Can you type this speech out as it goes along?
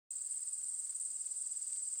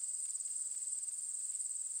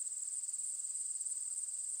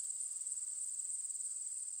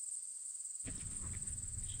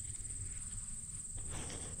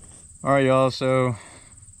All right, y'all, so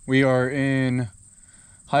we are in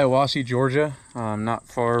Hiawassee, Georgia, not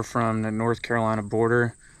far from the North Carolina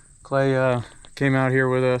border. Clay came out here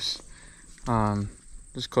with us. This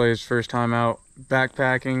is Clay's first time out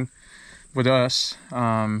backpacking with us.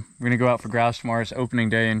 We're gonna go out for grouse tomorrow. It's opening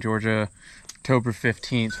day in Georgia, October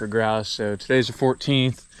 15th for grouse. So today's the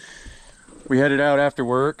 14th. We headed out after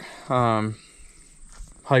work,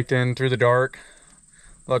 hiked in through the dark.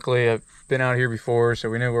 Luckily, I've been out here before, so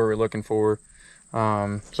we knew what we were looking for.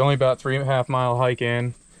 It's only about 3.5 mile hike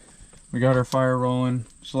in. We got our fire rolling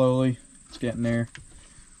slowly. It's getting there.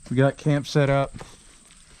 We got camp set up.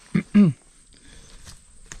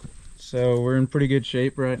 So we're in pretty good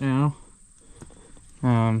shape right now.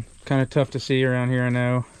 Kind of tough to see around here, I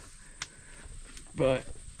know. But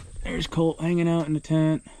there's Colt hanging out in the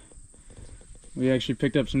tent. We actually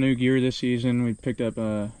picked up some new gear this season. We picked up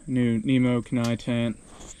a new Nemo Kenai tent.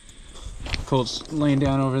 Colt's laying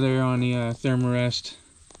down over there on the Thermarest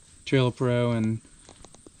Trail Pro and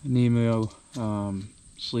Nemo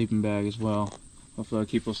sleeping bag as well. Hopefully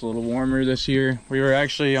that'll keep us a little warmer this year. We were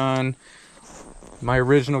actually on my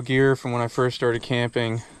original gear from when I first started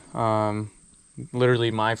camping.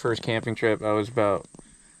 Literally my first camping trip, I was about,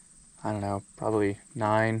 I don't know, probably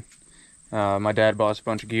 9. My dad bought us a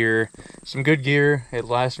bunch of gear, some good gear. It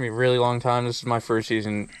lasted me a really long time. This is my first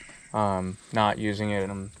season not using it,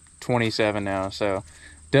 and I'm 27 now, so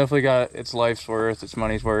definitely got its life's worth, its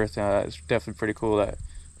money's worth. It's definitely pretty cool that I'm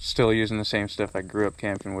still using the same stuff I grew up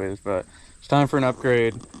camping with, but it's time for an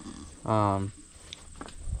upgrade.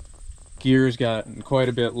 Gear's gotten quite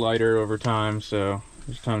a bit lighter over time, so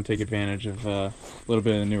it's time to take advantage of a little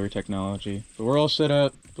bit of the newer technology. But we're all set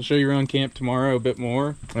up. We'll show you around camp tomorrow a bit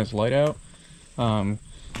more when it's light out.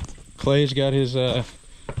 Clay's got his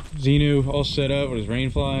Xenu all set up with his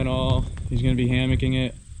rainfly and all. He's gonna be hammocking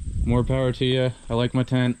it. More power to you. I like my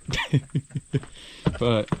tent.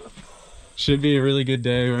 But should be a really good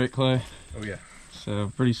day, right, Clay? Oh yeah.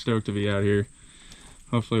 So pretty stoked to be out here.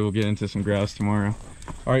 Hopefully we'll get into some grouse tomorrow.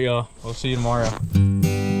 All right, y'all, we'll see you tomorrow.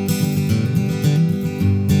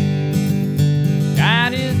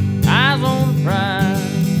 Got his eyes on the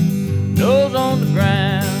prize, nose on the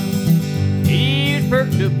ground, ears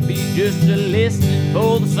perked up, he's just a listening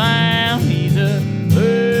for the sound. He's a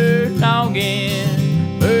bird dogging,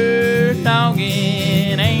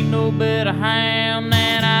 ain't no better hound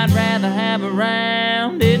that I'd rather have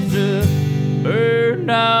around. It's a bird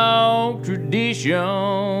dog tradition.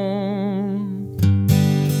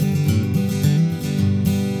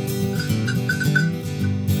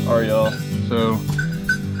 All right, y'all, so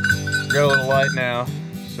got a little light now,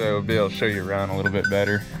 so I'll be able to show you around a little bit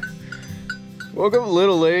better. Woke up a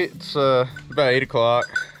little late. It's about 8 o'clock.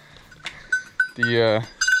 The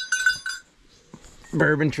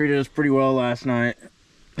bourbon treated us pretty well last night,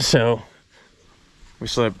 so we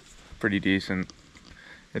slept pretty decent.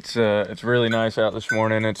 It's really nice out this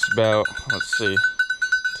morning. It's about, let's see,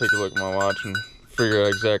 take a look at my watch and figure out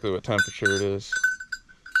exactly what temperature it is.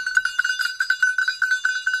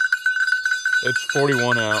 It's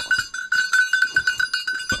 41 out.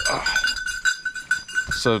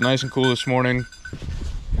 So nice and cool this morning.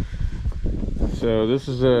 So this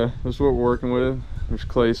is what we're working with. There's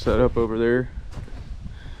Clay set up over there.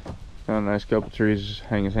 Got a nice couple trees to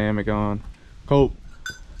hang his hammock on. Colt,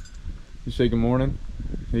 you say good morning?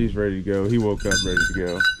 He's ready to go. He woke up ready to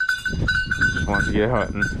go. Just wants to get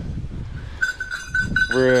hunting.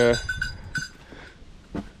 We're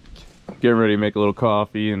getting ready to make a little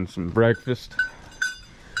coffee and some breakfast.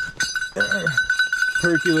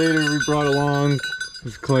 Percolator we brought along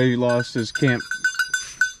because Clay lost his camp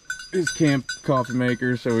coffee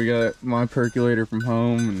maker, so we got my percolator from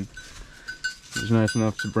home, and it was nice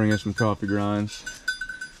enough to bring us some coffee grinds.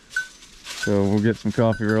 So we'll get some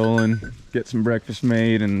coffee rolling, get some breakfast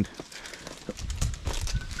made, and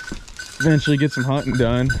eventually get some hunting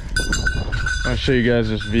done. I'll show you guys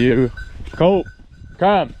this view. Colt,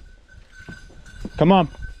 come on.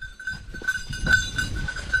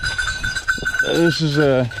 This is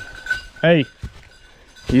hey,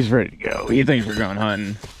 he's ready to go. He thinks we're going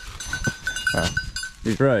hunting.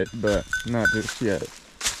 He's right, but not just yet.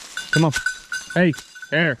 Come on. Hey,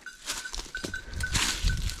 here.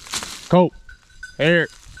 Colt, here.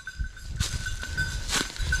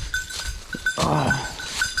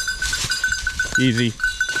 Easy.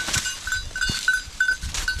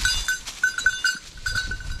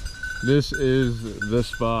 This is the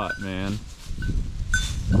spot, man.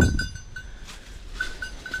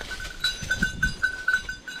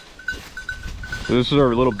 So this is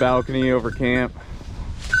our little balcony over camp.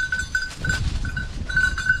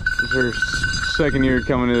 This is our second year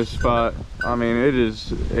coming to this spot. I mean, it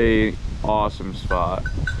is a awesome spot.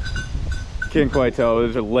 Can't quite tell.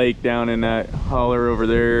 There's a lake down in that holler over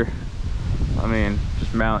there. I mean,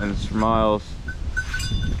 just mountains for miles.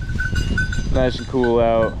 Nice and cool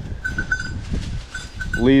out.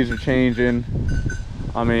 Leaves are changing.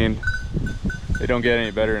 I mean, they don't get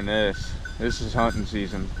any better than this. This is hunting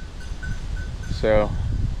season. So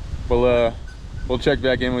we'll check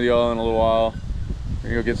back in with y'all in a little while. We're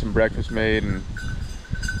gonna go get some breakfast made and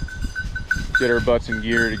get our butts in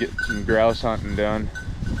gear to get some grouse hunting done.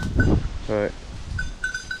 But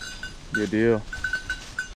good deal.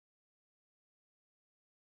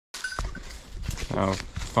 Oh,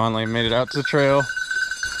 finally made it out to the trail.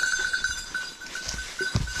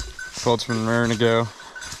 Colt's been raring to go.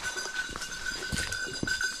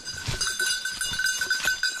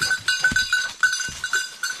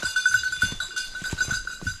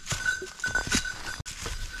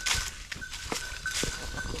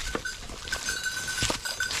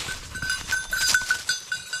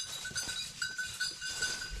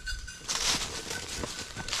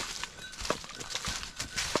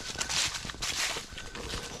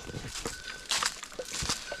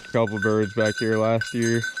 Couple birds back here last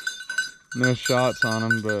year. No shots on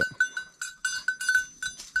them, but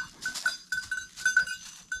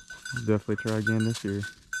I'll definitely try again this year.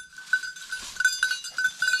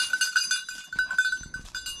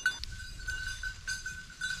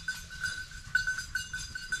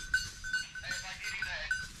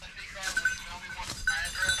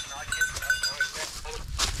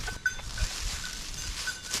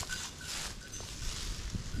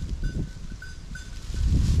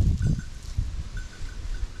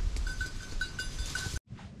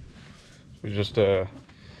 We just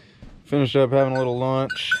finished up having a little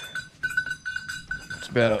lunch. It's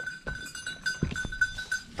about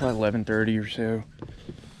probably 11:30 or so.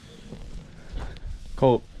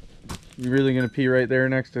 Colt, you really gonna pee right there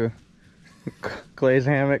next to Clay's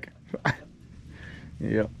hammock?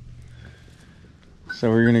 Yep. So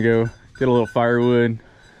we're gonna go get a little firewood,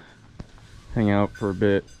 hang out for a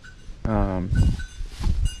bit.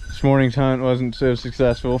 This morning's hunt wasn't so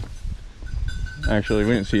successful. Actually,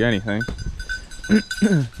 we didn't see anything.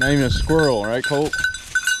 Not even a squirrel, right, Colt?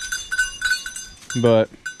 But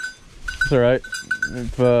it's all right.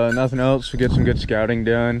 If nothing else, we get some good scouting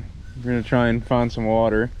done. We're gonna try and find some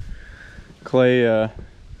water. Clay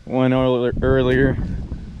went earlier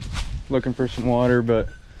looking for some water, but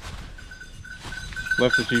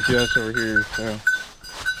left the GPS over here, so.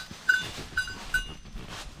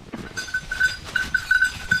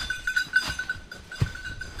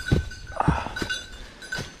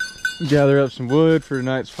 Gather up some wood for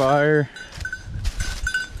tonight's fire.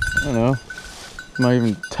 I don't know. Might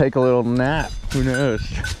even take a little nap. Who knows?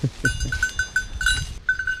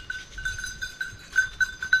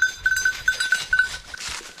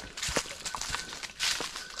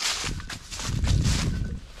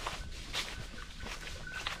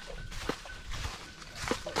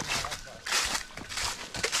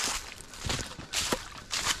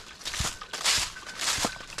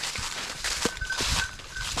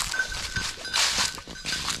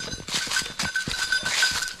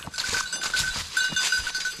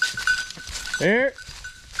 Here.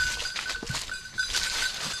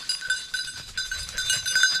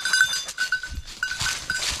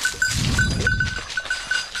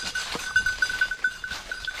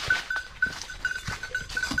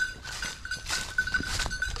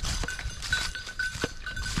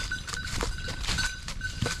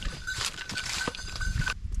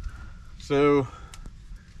 So,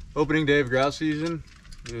 opening day of grouse season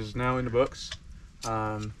is now in the books.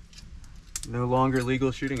 No longer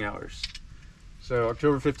legal shooting hours. So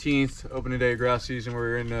October 15th, opening day of grouse season.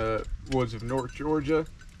 We're in the woods of North Georgia.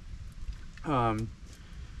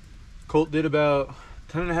 Colt did about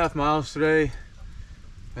 10.5 miles today.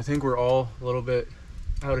 I think we're all a little bit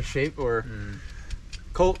out of shape, or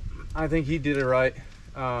Colt, I think he did it right.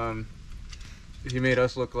 He made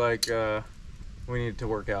us look like we needed to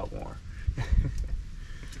work out more.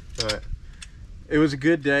 But it was a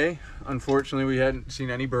good day. Unfortunately, we hadn't seen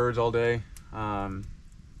any birds all day.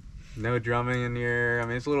 No drumming in the air. I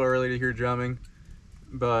mean, it's a little early to hear drumming,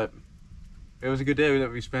 but it was a good day that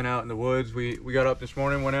we spent out in the woods. We got up this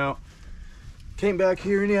morning, went out, came back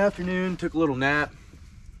here in the afternoon, took a little nap,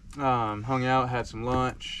 hung out, had some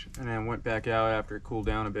lunch, and then went back out after it cooled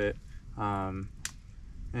down a bit, and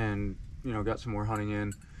you know, got some more hunting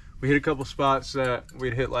in. We hit a couple spots that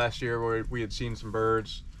we'd hit last year where we had seen some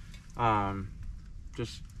birds.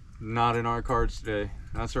 Just not in our cards today.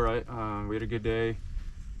 That's all right. We had a good day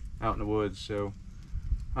out in the woods. So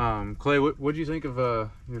Clay, what do you think of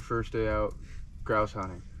your first day out grouse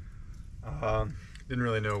hunting? Didn't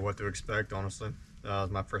really know what to expect, honestly. It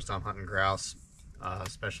was my first time hunting grouse,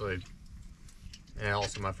 especially, and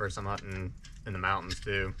also my first time hunting in the mountains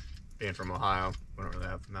too. Being from Ohio, we don't really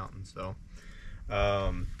have mountains, so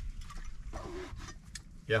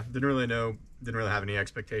yeah, didn't really have any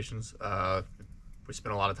expectations. We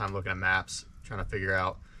spent a lot of time looking at maps, trying to figure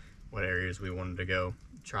out what areas we wanted to go,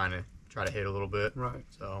 try to hit a little bit. Right.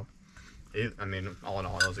 So, I mean, all in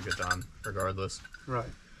all, it was a good time, regardless. Right.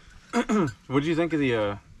 What do you think of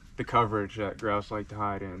the coverage that grouse like to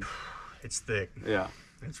hide in? It's thick. Yeah.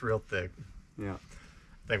 It's real thick. Yeah.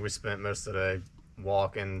 I think we spent most of the day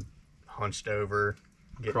walking, hunched over,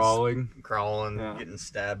 Crawling, yeah. Getting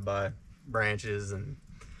stabbed by branches,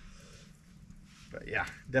 but yeah,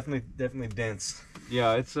 definitely dense.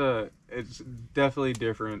 Yeah, it's definitely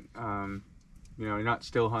different. You know, you're not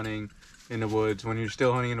still hunting in the woods. When you're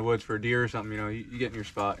still hunting in the woods for a deer or something, you know, you get in your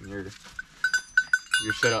spot and you're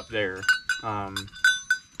set up there.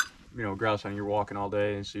 You know, grouse hunting, you're walking all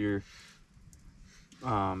day, and so you're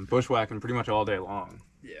bushwhacking pretty much all day long.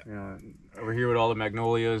 Yeah. You know, over here with all the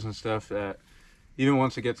magnolias and stuff, that even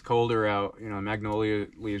once it gets colder out, you know, magnolia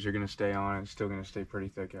leaves are going to stay on. It's still going to stay pretty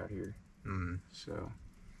thick out here. Mm-hmm. So,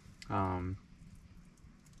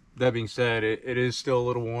 that being said, it is still a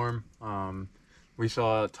little warm. We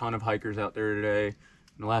saw a ton of hikers out there today.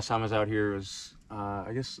 And the last time I was out here was,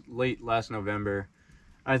 I guess, late last November.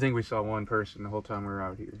 I think we saw one person the whole time we were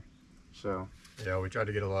out here. So yeah, we tried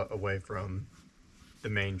to get a lot away from the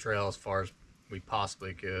main trail as far as we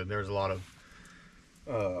possibly could. There's a lot of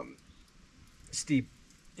steep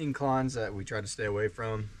inclines that we tried to stay away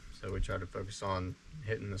from, so we tried to focus on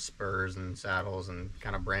hitting the spurs and saddles and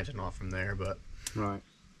kind of branching off from there. But right.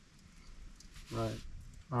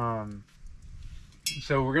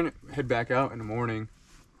 So we're gonna head back out in the morning,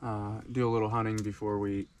 do a little hunting before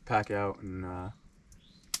we pack out and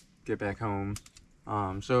get back home.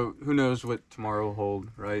 So who knows what tomorrow will hold,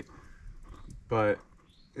 right? But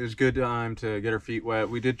it was a good time to get our feet wet.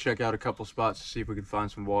 We did check out a couple spots to see if we could find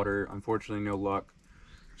some water. Unfortunately, no luck.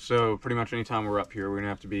 So pretty much anytime we're up here, we're gonna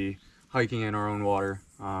have to be hiking in our own water.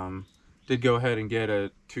 Did go ahead and get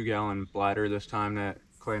a 2-gallon bladder this time that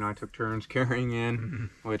Clay and I took turns carrying in,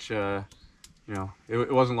 which you know,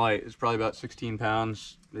 it wasn't light. It's probably about 16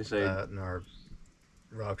 pounds. They say. And our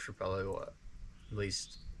rocks are probably what, at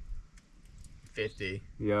least 50.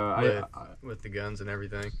 Yeah, with the guns and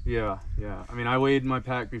everything. Yeah. I mean, I weighed my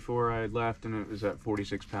pack before I left, and it was at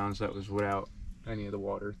 46 pounds. That was without any of the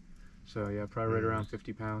water. So yeah, probably right around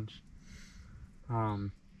 50 pounds.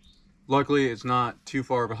 Luckily, it's not too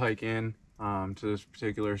far of a hike in to this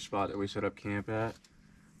particular spot that we set up camp at.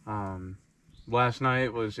 Last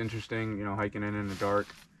night was interesting, you know, hiking in the dark.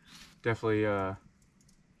 Definitely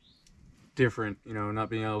different, you know, not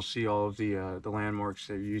being able to see all of the landmarks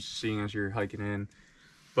that you're used to seeing as you're hiking in.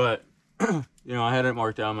 But you know, I had it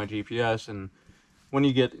marked out on my GPS, and when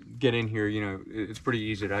you get in here, you know, it's pretty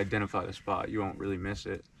easy to identify the spot. You won't really miss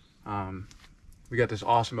it. We got this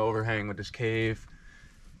awesome overhang with this cave,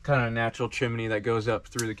 kind of natural chimney that goes up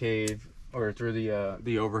through the cave or through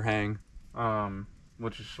the overhang,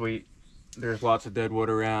 which is sweet. There's lots of dead wood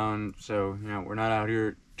around, so you know, we're not out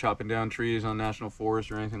here chopping down trees on national forest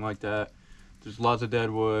or anything like that. There's lots of dead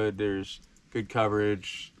wood. There's good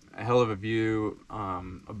coverage, a hell of a view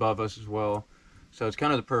above us as well. So it's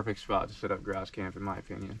kind of the perfect spot to set up grouse camp, in my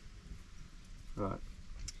opinion. But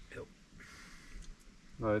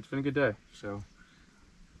it's been a good day. So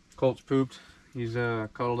Colt's pooped. He's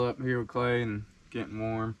cuddled up here with Clay and getting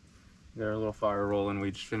warm. Got our little fire rolling.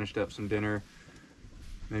 We just finished up some dinner.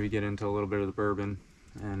 Maybe get into a little bit of the bourbon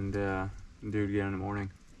and do it again in the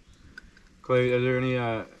morning. Clay, are there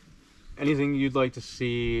anything you'd like to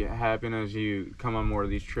see happen as you come on more of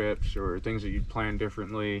these trips, or things that you'd plan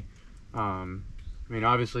differently? I mean,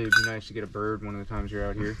 obviously it'd be nice to get a bird one of the times you're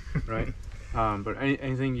out here, right? But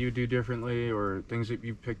anything you do differently, or things that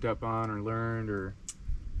you picked up on or learned, or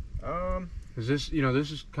is this, you know,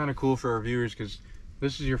 this is kind of cool for our viewers because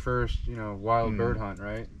this is your first, you know, wild bird hunt,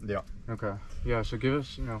 right? Yeah. Okay. Yeah. So give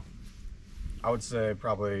us, you know, I would say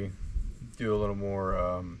probably do a little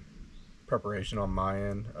more preparation on my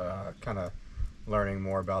end, kind of learning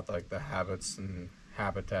more about like the habits and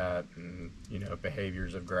habitat and, you know,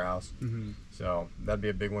 behaviors of grouse. So that'd be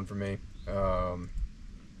a big one for me.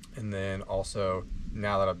 And then also,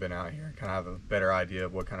 now that I've been out here, I kind of have a better idea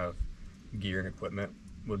of what kind of gear and equipment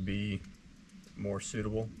would be more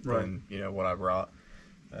suitable than, you know, what I brought.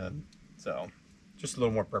 So just a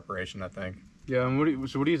little more preparation, I think. Yeah. And what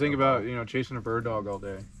do you think about, you know, chasing a bird dog all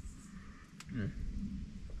day?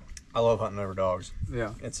 I love hunting over dogs.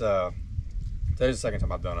 Yeah. It's today's the second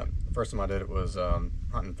time I've done it. First time I did it was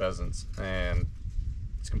hunting pheasants, and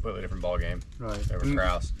it's a completely different ball game. Right. There was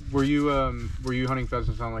grouse. Were you hunting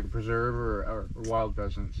pheasants on like a preserve or wild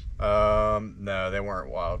pheasants? No, they weren't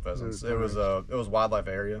wild pheasants. It was wildlife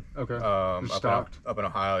area. Okay. Up in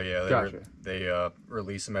Ohio, yeah. Gotcha. They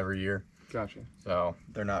release them every year. Gotcha. So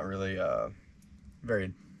they're not really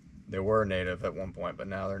very. They were native at one point, but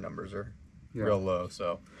now their numbers are real low.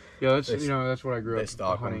 So yeah, that's what I grew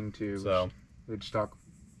up hunting too. So they'd stock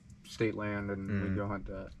state land, and we'd go hunt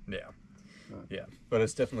that. Yeah, but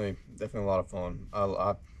it's definitely a lot of fun.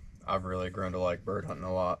 I've really grown to like bird hunting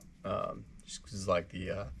a lot, just because like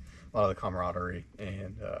a lot of the camaraderie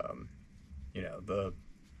and the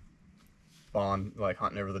bond, like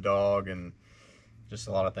hunting over the dog, and just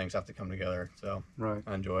a lot of things have to come together. So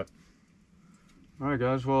I enjoy it. All right,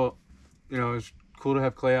 guys. Well, it's cool to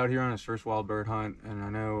have Clay out here on his first wild bird hunt, and I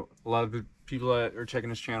know a lot of the people that are checking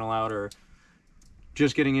his channel out are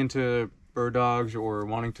just getting into bird dogs or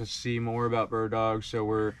wanting to see more about bird dogs. So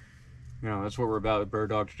we're, that's what we're about, with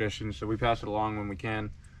bird dog traditions. So we pass it along when we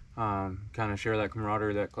can, kind of share that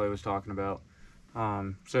camaraderie that Clay was talking about.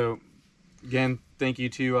 So again, thank you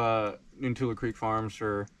to Noontoola Creek Farms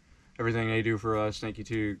for everything they do for us. Thank you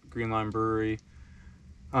to Green Lime Brewery.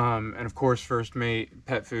 And of course, First Mate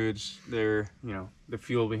Pet Foods. They're, the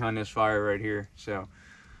fuel behind this fire right here. So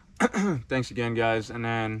thanks again, guys. And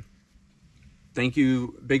then big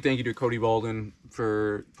thank you to Cody Walden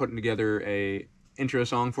for putting together a intro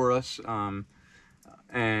song for us.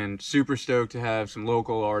 And super stoked to have some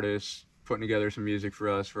local artists putting together some music for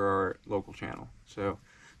us for our local channel. So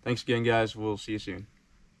thanks again, guys. We'll see you soon.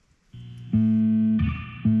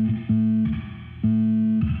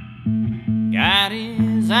 Got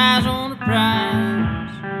his eyes on the prize.